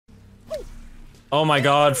Oh my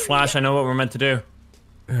god, Flash, I know what we're meant to do.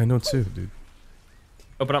 Yeah, I know too, dude.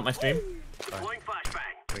 Open up my stream. Here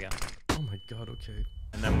we go. Oh my god, okay.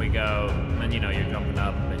 And then we go, and then you know, you're jumping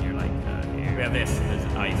up, and you're like, here. We have this.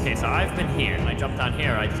 Okay, so I've been here, and I jump down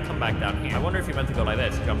here, I just come back down here. I wonder if you're meant to go like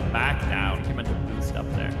this, jump back down. You're meant to boost up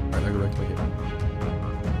there. Alright, I go back to my game.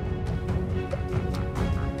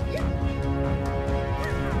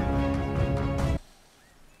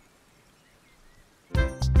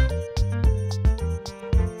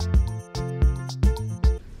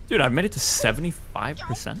 Dude, I've made it to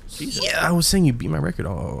 75%. Jesus. Yeah, I was saying you beat my record.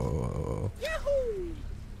 Oh.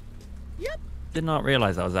 Did not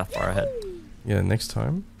realize I was that far ahead. Yeah, next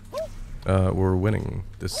time, we're winning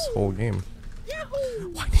this whole game.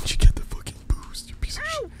 Why didn't you get the fucking boost, you piece of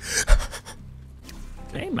shit?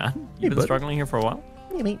 Hey, man. You've been struggling here for a while?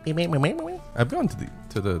 I've gone to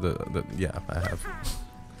the yeah, I have.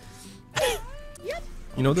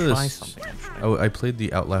 You know Try this? something, Oh, I played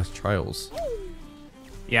the Outlast Trials.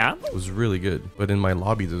 Yeah? It was really good. But in my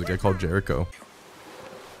lobby, there's a guy called Jericho.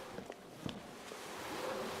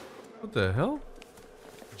 What the hell?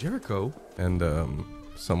 Jericho? And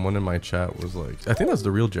someone in my chat was like, I think that's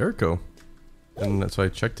the real Jericho. And so I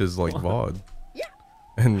checked his like VOD.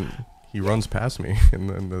 And he runs past me in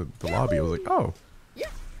the lobby. I was like, oh,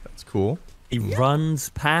 that's cool. He runs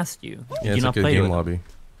past you. Yeah, it's like a game lobby.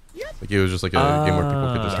 Like it was just like a game where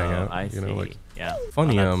people could just hang out. I you know, see. like Yeah.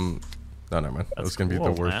 funny. Oh, no, never mind. That was gonna be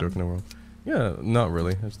cool, the worst man. joke in the world. Yeah, not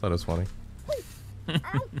really. I just thought it was funny.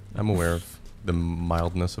 I'm aware of the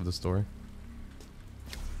mildness of the story.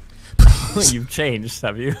 You've changed,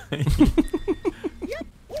 have you?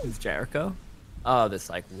 Is Jericho? Oh, this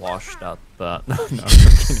like washed up. No,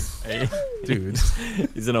 Dude,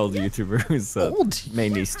 he's an old YouTuber who's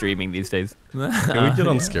mainly streaming these days. can we get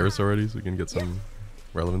on Scarce already so we can get some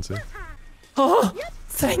relevancy? Oh,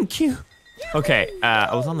 thank you. Okay,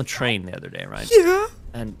 I was on the train the other day, right? Yeah.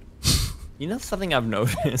 And you know something I've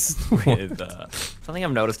noticed with something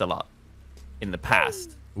I've noticed a lot in the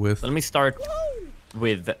past. With Let me start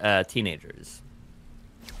with teenagers.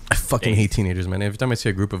 I fucking hate teenagers, man. Every time I see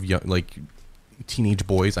a group of young, like teenage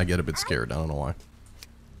boys, I get a bit scared. I don't know why.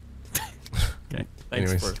 Okay,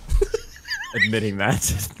 thanks Anyways. for admitting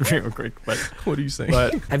that real quick. But What are you saying?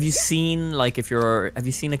 But have you seen have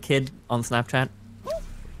you seen a kid on Snapchat?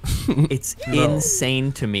 It's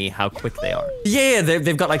insane to me how quick they are. Yeah,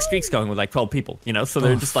 they've got like streaks going with like 12 people, you know? So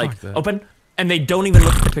they're just like open, and they don't even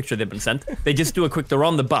look at the picture they've been sent. They just do a quick, they're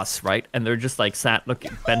on the bus, right? And they're just like sat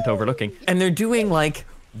looking, bent over looking. And they're doing like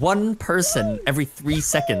one person every 3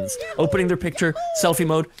 seconds, opening their picture, selfie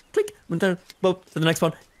mode, click, to the next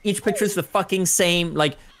one. Each picture is the fucking same,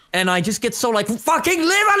 like, and I just get so like, fucking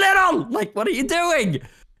live a little! Like, what are you doing?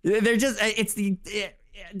 They're just, it's the,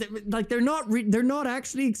 like they're not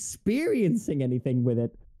actually experiencing anything with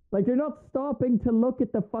it. Like they're not stopping to look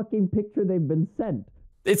at the fucking picture they've been sent.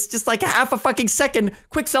 It's just like half a fucking second,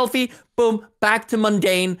 quick selfie, boom, back to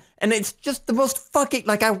mundane, and it's just the most fucking,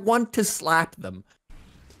 like I want to slap them.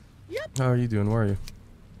 How are you doing? Where are you?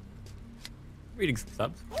 Reading some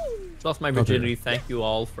subs. Lost my virginity. Thank you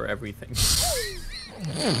all for everything.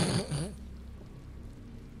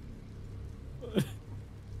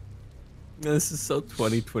 This is so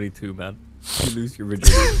 2022, man. You lose your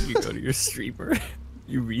virginity, you go to your streamer,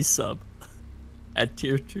 you resub at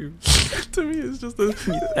tier 2. To me, it's just a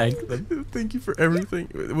You thank them. thank you for everything.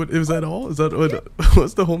 What is that all? Is that what?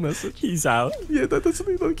 What's the whole message? He's out. Yeah, that's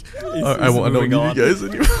something like. He's I don't moving need on. you guys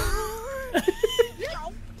anymore.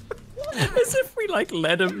 As if we like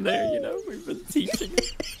let him there, you know? We've been teaching him.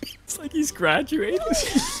 It's like he's graduating.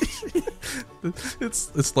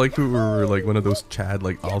 It's like we were like one of those Chad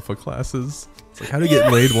like alpha classes. It's like how to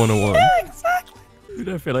get laid 101. Yeah, exactly. Dude,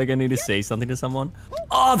 I feel like I need to say something to someone.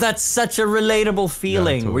 Oh, that's such a relatable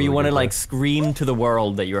feeling totally where you want to get like that. scream to the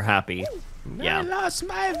world that you're happy. Yeah. I lost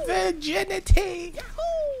my virginity.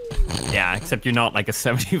 Yeah, except you're not like a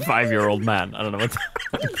 75-year-old man. I don't know what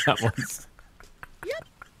that was. Yeah.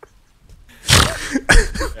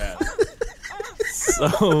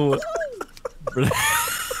 So...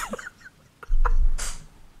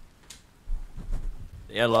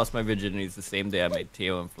 Yeah, I lost my virginity. It's the same day I made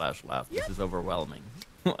Teo and Flash laugh. This is overwhelming.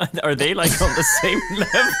 Are they like on the same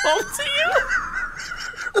level to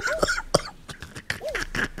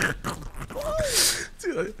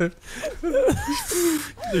you?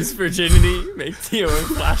 This virginity make Teo and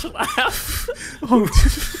Flash laugh. Oh,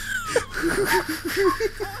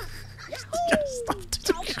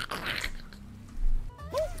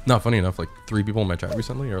 not funny enough, like 3 people in my chat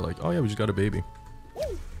recently are like, oh yeah, we just got a baby.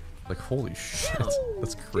 Like, holy shit,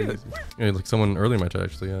 that's crazy. Yeah, like someone early in my chat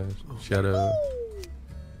actually, she had a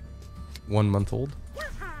 1 month old.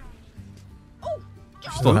 She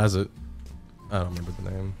still has it. I don't remember the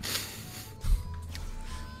name.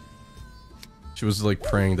 She was like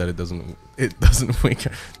praying that it doesn't wake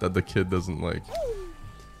up, that the kid doesn't like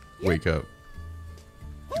wake up.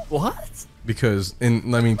 What? Because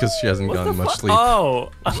because she hasn't gotten much sleep. Oh.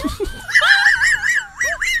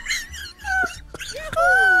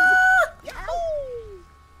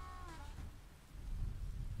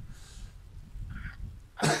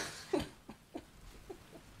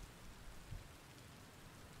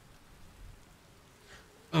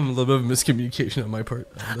 A little bit of miscommunication on my part.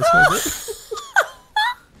 That's my bit.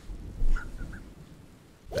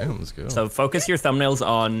 Damn, let's go. So focus your thumbnails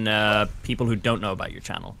on people who don't know about your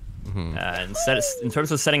channel. And in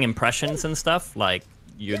terms of setting impressions and stuff, like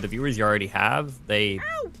the viewers you already have, they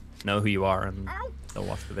know who you are and they'll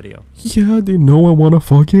watch the video. Yeah, they know I wanna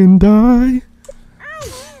fucking die.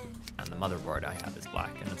 And the motherboard I have is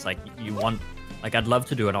black, and it's like you want, like I'd love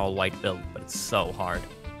to do an all white build, but it's so hard.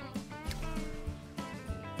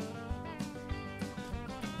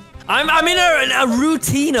 I'm in a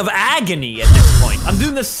routine of agony at this point. I'm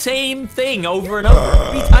doing the same thing over and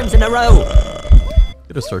over 3 times in a row.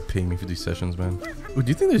 You gotta start paying me for these sessions, man. Ooh, do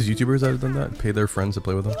you think there's YouTubers that have done that? Pay their friends to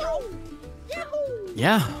play with them?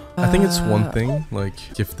 Yeah. I think it's one thing,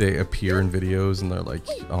 like, if they appear in videos and they're, like,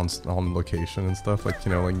 on location and stuff, like,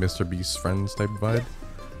 you know, like Mr. Beast's friends type vibe.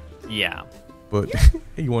 Yeah. But,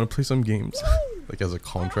 hey, you wanna play some games? Like, as a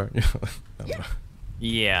contract? I don't know.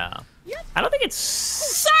 Yeah. I don't think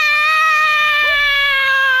it's...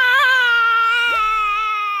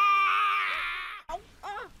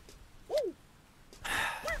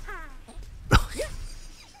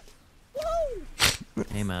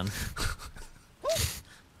 Hey, man.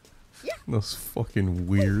 That's fucking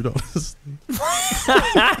weird, honestly.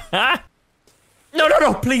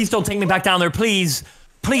 No, please don't take me back down there, please.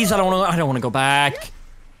 Please, I don't want to go back.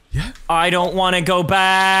 Yeah. I don't want to go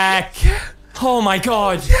back. Yeah. Oh my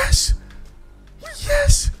god. Yes.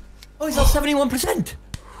 Yes. Oh, he's at 71%.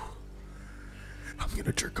 I'm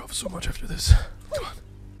gonna jerk off so much after this. Come on.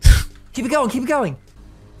 Keep it going, keep it going.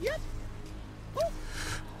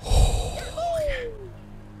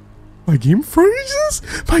 My game freezes!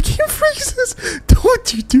 My game freezes!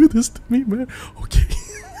 Don't you do this to me, man. Okay.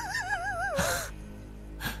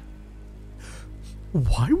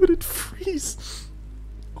 Why would it freeze?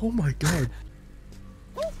 Oh my god.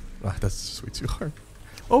 Ah, that's just way too hard.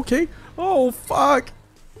 Okay. Oh, fuck.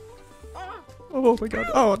 Oh my god.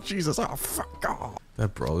 Oh, Jesus. Oh, fuck. Oh.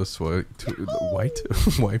 That brawless wife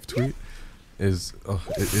tweet is... Oh,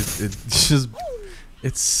 it's just...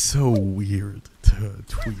 It's so weird to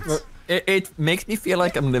tweet. It makes me feel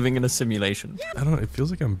like I'm living in a simulation. I don't know, it feels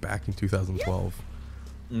like I'm back in 2012.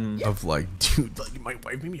 Of like, dude, like my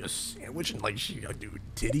wife made me a sandwich and like dude,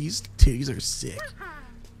 titties are sick.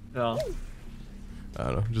 Yeah. I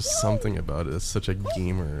don't know, just something about it. It's such a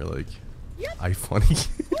gamer, like, funny.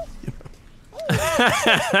 You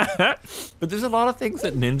know? But there's a lot of things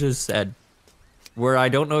that Ninja's said where I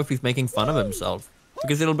don't know if he's making fun of himself.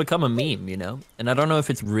 Because it'll become a meme, you know? And I don't know if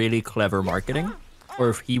it's really clever marketing or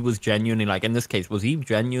if he was genuinely, like, in this case, was he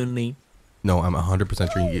genuinely... No, I'm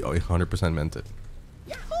 100% sure he 100% meant it.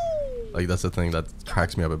 Like, that's the thing that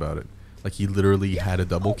cracks me up about it. Like, he literally had a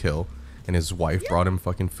double kill and his wife brought him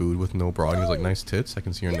fucking food with no bra and he was like, nice tits, I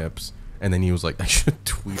can see your nips. And then he was like, I should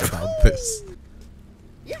tweet about this.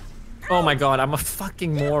 Oh my god, I'm a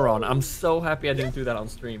fucking moron. I'm so happy I didn't do that on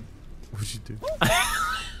stream. What'd you do?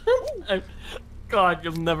 God,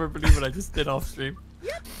 you'll never believe what I just did off stream.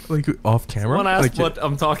 Like off camera? Someone asked like, what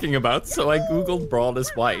I'm talking about, so I googled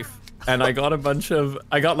Brawler's wife, and I got a bunch of,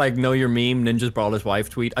 like Know Your Meme, Ninja's Brawler's wife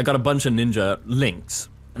tweet. I got a bunch of Ninja links,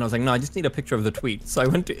 and I was like, no, I just need a picture of the tweet. So I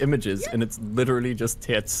went to images, and it's literally just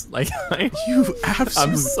tits. Like, you absolute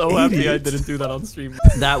I'm so idiot. happy I didn't do that on stream.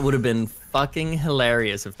 That would have been fucking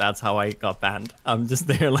hilarious if that's how I got banned. I'm just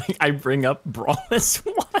there, like, I bring up Brawler's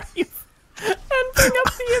wife. And bring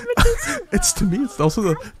up the images. It's to me, it's also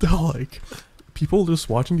the like people just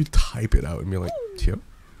watching you type it out and be like, Tio?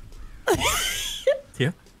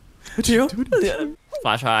 Tio? Tio?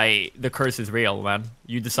 Flash, the curse is real, man.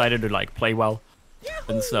 You decided to like play well.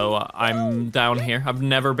 And so I'm down here. I've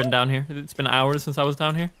never been down here. It's been hours since I was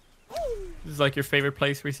down here. This is like your favorite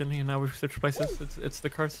place recently, and now we've switched places. It's the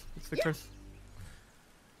curse. It's the curse.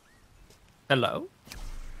 Hello?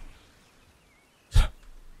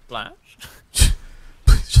 Flash?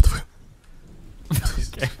 Please, shut the fuck up.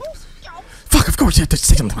 Okay. Fuck, of course you have to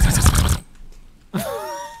say something.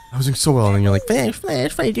 I was doing so well, and you're like, Flash,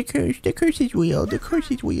 the curse is real, the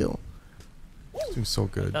curse is real. I was doing so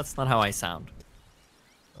good. That's not how I sound.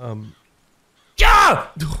 Yeah!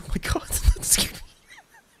 Oh my god.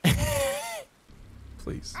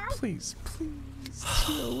 Please, please, please.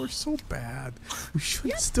 No, we're so bad. We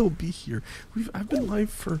shouldn't still be here. I've been live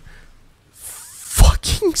for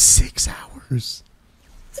fucking 6 hours.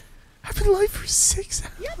 I've been live for 6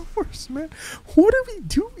 hours, man. What are we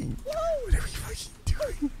doing? What are we fucking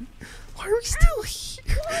doing? Why are we still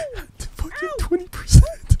here at fucking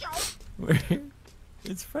 20%?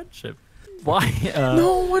 It's friendship. Why?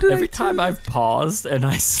 No, what did every I do? time I've paused and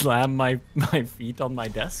I slam my feet on my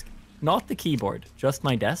desk, not the keyboard, just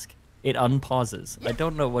my desk, it unpauses. I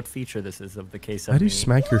don't know what feature this is of the case. How do you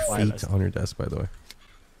smack your feet on your desk, by the way?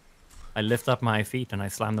 I lift up my feet and I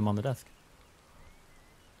slam them on the desk.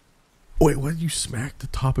 Wait, what? You smack the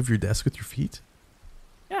top of your desk with your feet?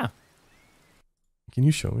 Yeah. Can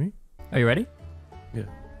you show me? Are you ready? Yeah.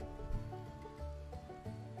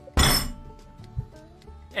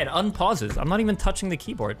 It unpauses. I'm not even touching the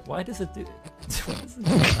keyboard. Why does it do? Why does it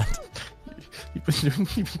do that? You've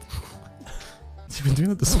been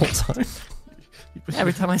doing it this whole time.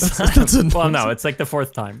 Every time I slam. Well, no, it's like the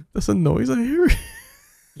 4th time. That's a noise I hear.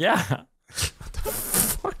 Yeah. What the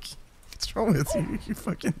fuck? What's wrong with you? You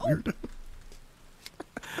fucking weirdo.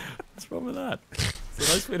 What's wrong with that? It's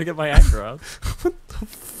a nice way to get my anger out. What the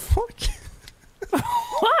fuck?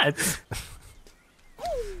 What?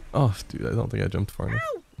 Oh, dude, I don't think I jumped far enough.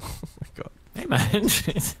 Oh my god. Hey, man.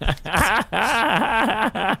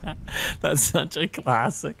 That's such a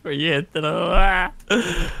classic where you hit the...